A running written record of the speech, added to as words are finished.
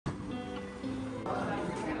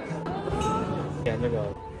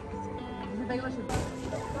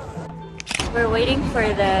We're waiting for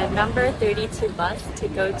the number 32 bus to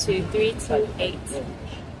go to 328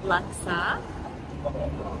 Laksa.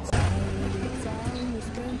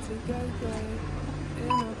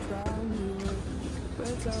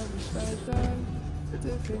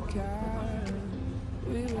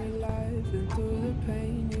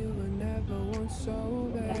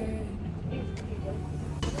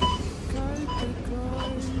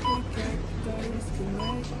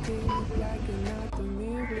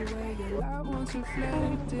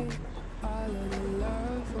 Reflected all of the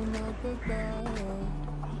love from up above.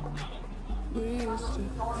 We used to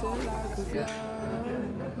feel like a glove.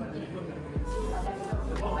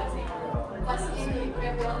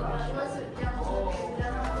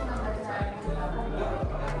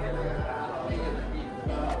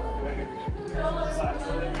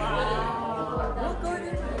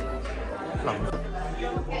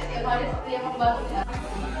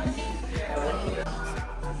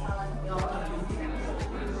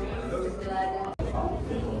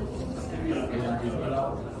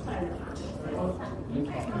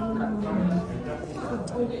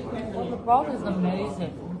 The broth is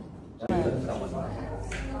amazing.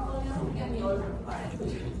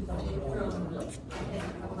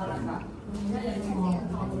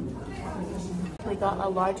 We got a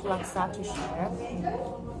large laksa to share,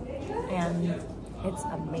 and it's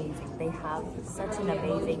amazing. They have such an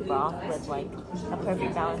amazing broth with like a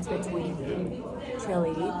perfect balance between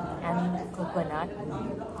chili and coconut.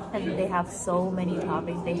 And they have so many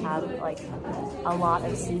toppings. They have like a lot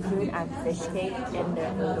of seafood and fish cake in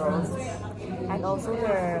their noodles. And also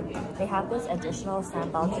they have this additional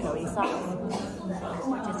sambal chili sauce,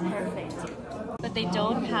 which is perfect. But they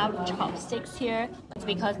don't have chopsticks here. It's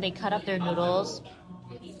because they cut up their noodles.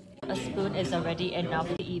 A spoon is already enough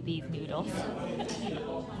to eat these noodles.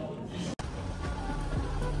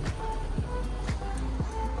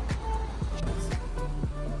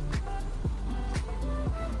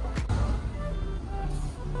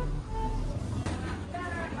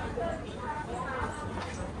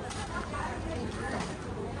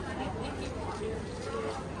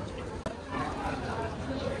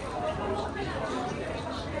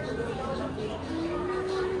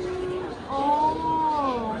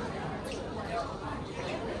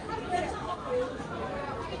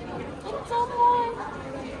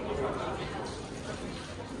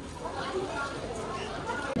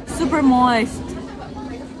 Super moist.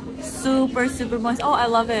 Super moist. Oh, I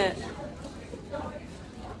love it.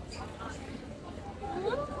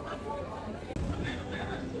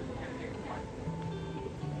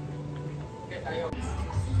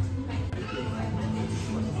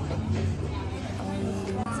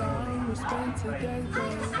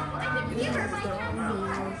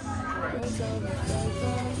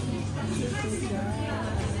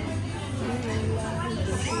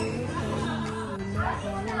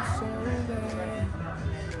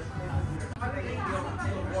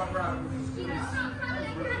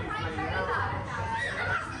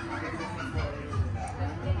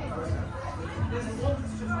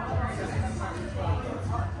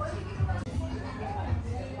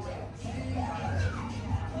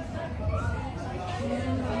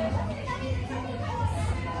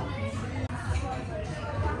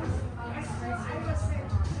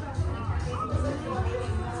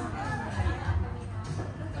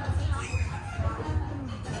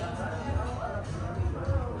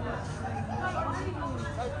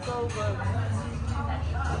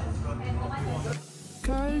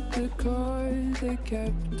 Cut the cord that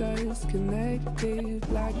kept us connected,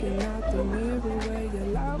 blacking out the mirror where your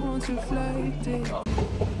light won't reflect it.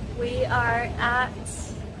 We are at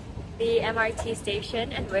the MRT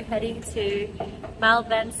station and we're heading to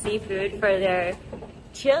Mellben Seafood for their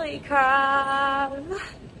chili crab.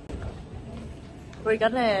 We're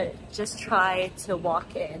gonna just try to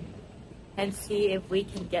walk in and see if we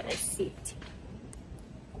can get a seat.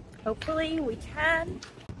 Hopefully we can.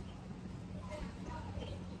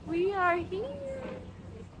 We are here.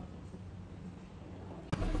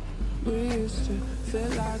 We used to feel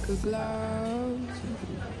like a glove.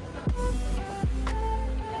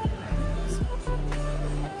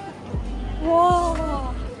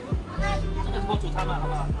 Whoa!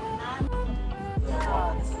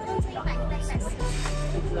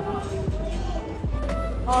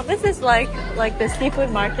 Oh, this is like the seafood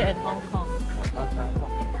market in Hong Kong.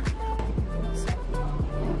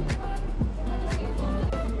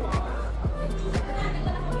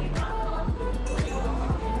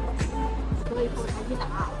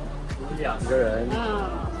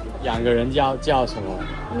两个人叫什么？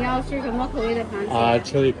你要是什么口味的螃蟹？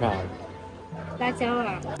 chili crab。辣椒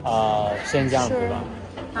啊。先这样子吧。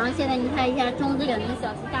然后现在你看一下，中只有那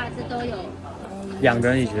小只、大只都有。2个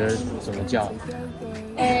人你觉得怎么叫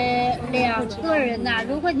？2个人呐、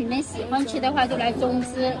如果你们喜欢吃的话，就来中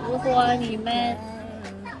只；如果你们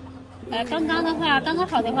刚刚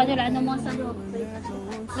好的话，就来normal三就可以了。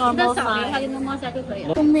吃的少的话就normal三就可以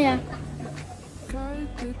了。中的呀。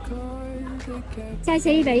价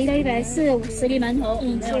钱110到140，50粒馒头。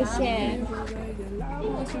谢谢。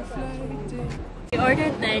We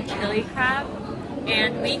ordered the chili crab,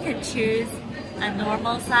 and we could choose a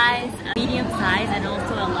normal size, a medium size, and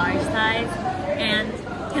also a large size. And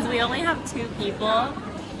because we only have 2 people,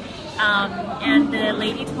 and the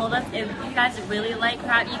lady told us if you guys really like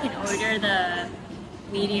crab, you can order the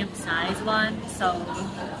medium size one. So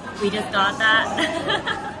we just got that.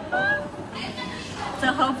 So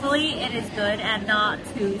hopefully it is good and not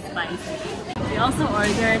too spicy. We also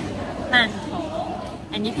ordered mantou,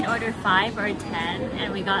 and you can order 5 or 10,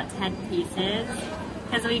 and we got 10 pieces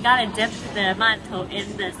because we gotta dip the mantou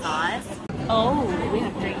in the sauce. Oh, we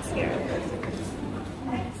have drinks here.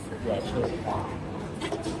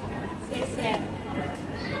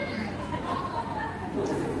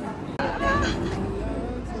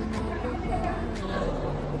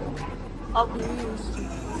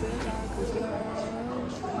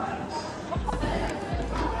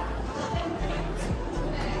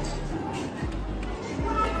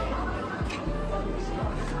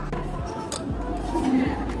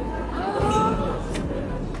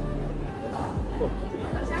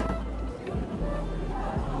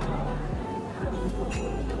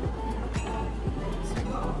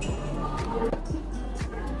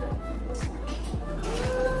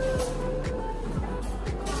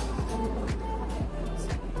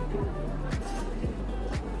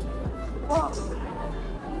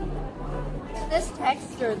 This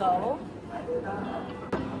texture though.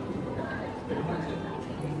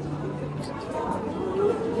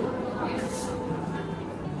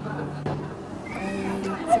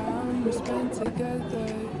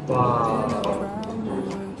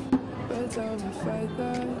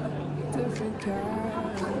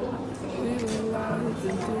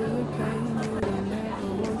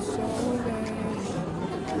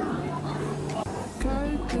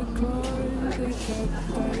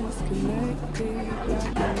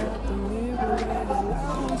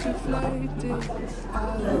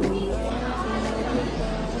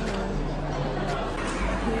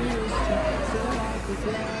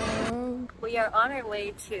 We are on our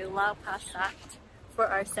way to Lau Pa Sat for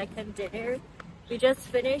our second dinner. We just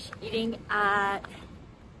finished eating at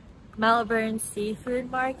Mellben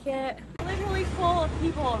Seafood Market. Literally full of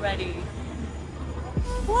people already.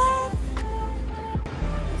 What?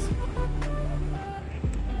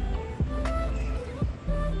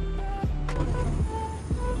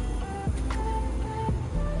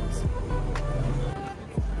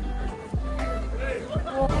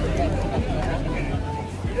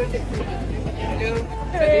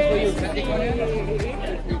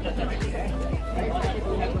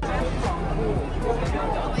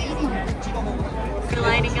 We're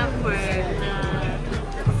lining up for the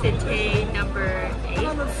satay number 8.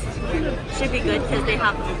 Should be good because they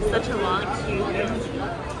have such a long queue.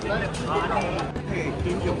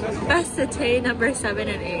 Best satay number 7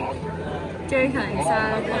 and 8. 这看一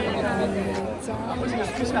下。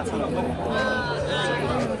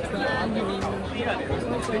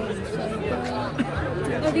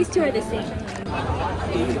Oh, these 2 are the same.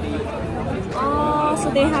 Oh, so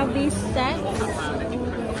they have these sets.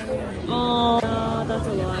 Oh, that's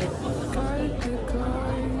a lot.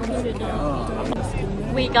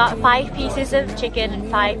 We got 5 pieces of chicken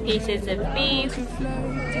and 5 pieces of beef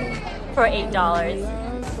for $8.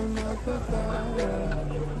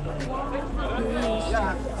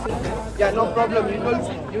 Yeah, no problem.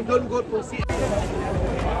 You don't go to see.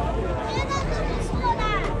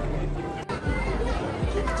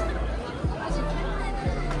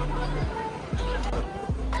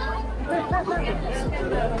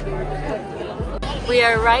 We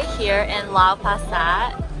are right here in Lau Pa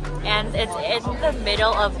Sat, and it's in the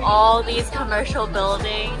middle of all these commercial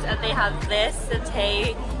buildings, and they have this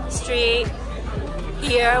satay street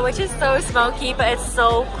here, which is so smoky, but it's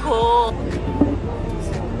so cool.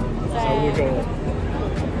 So we go.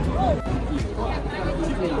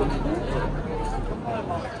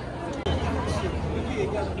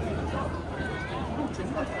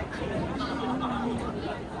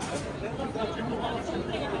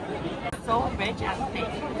 So rich and thick.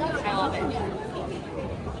 I love it.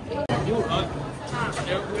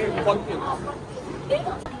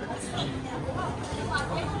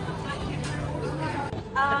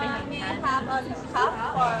 May I have a cup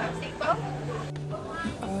for single?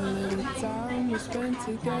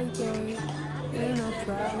 together in our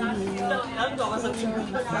primary.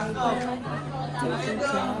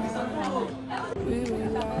 We were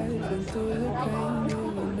live and through the pain, we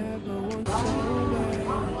were never once sober.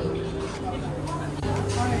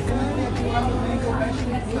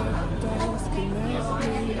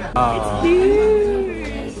 It's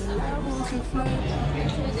huge!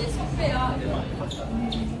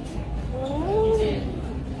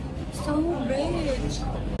 So rich!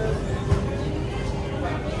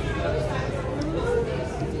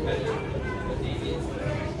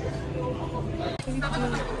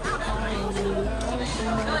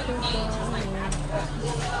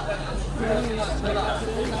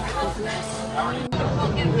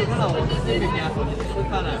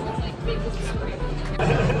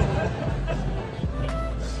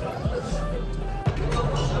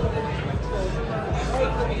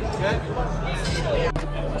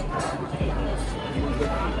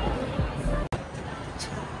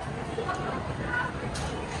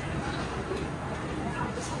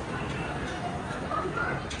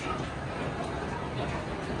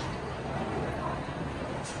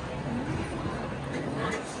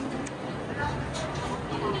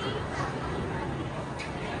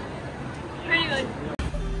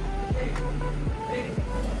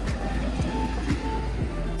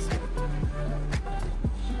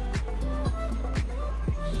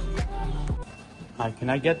 Hi,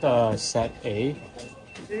 can I get the set A?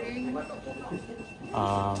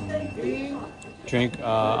 Drink,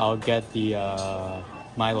 I'll get the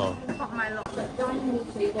Milo. Milo.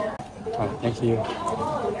 Alright, thank you.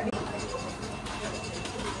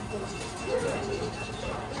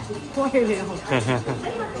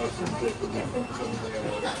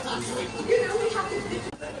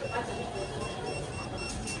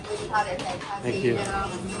 Thank you.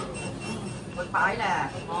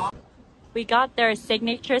 We got their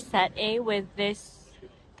signature set A with this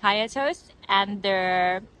Kaya Toast and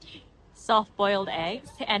their soft-boiled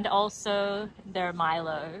eggs and also their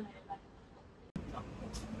Milo.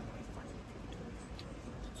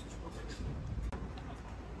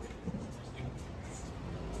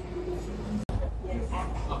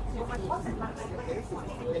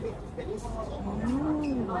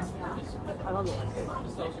 I love it.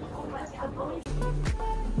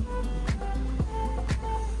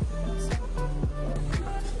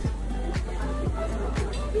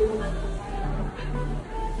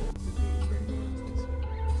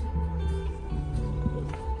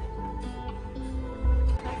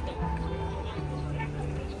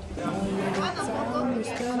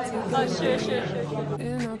 Oh, sure.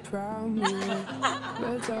 In our primary,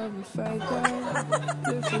 birds of a feather,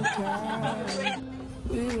 different kind.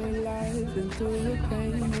 We were live and through the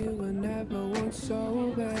pain, we were never once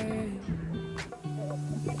sober.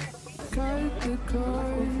 Cut the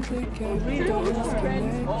cord, they kept us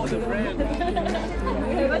connected. All of the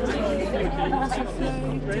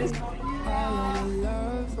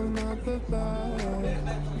love from up above.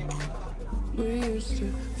 We used to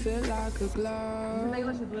feel like a glove.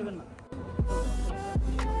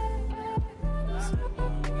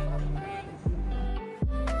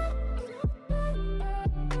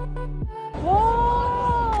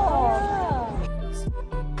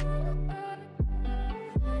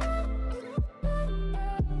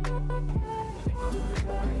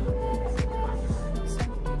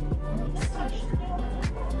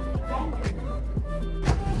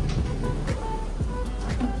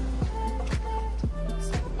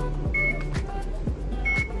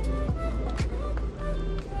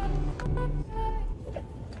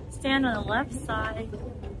 Stand on the left side.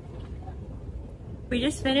 We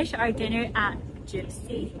just finished our dinner at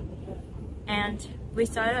Jypsy and we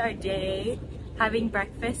started our day having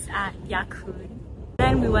breakfast at Yakun.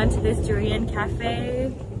 Then we went to this durian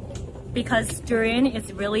cafe because durian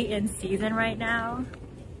is really in season right now.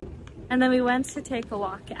 And then we went to take a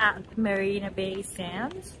walk at Marina Bay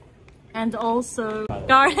Sands and also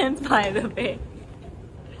Gardens by the Bay.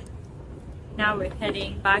 Now we're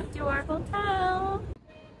heading back to our hotel.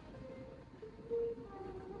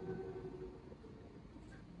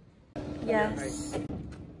 Yes.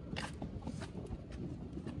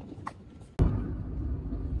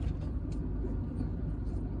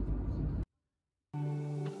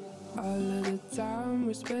 All of the time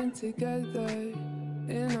we spent together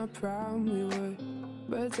in our prime, we were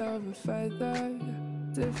birds of a feather,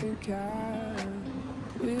 different kind.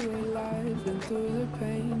 We were live and through the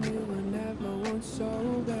pain, we were never once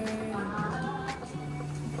sober.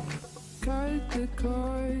 Cut the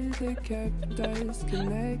cord, they kept us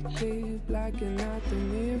connected, blacking out the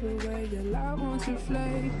mirror where your light once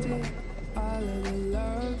reflected. All of the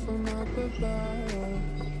love from up above.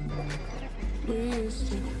 We used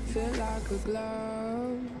to feel like a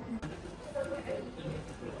glove.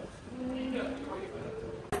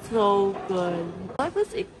 So good. Why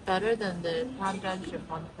was it better than the pandan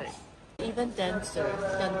chiffon cake? Even denser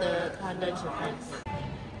than the pandan chiffon cake.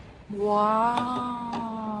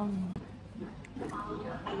 Wow.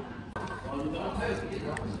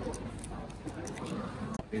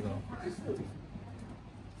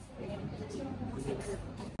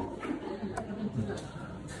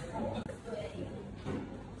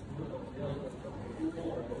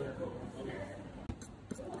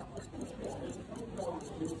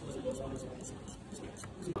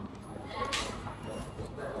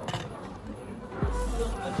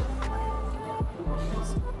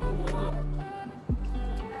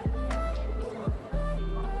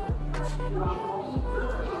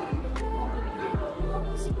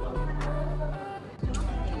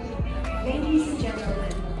 Ladies and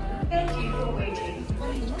gentlemen, thank you for waiting.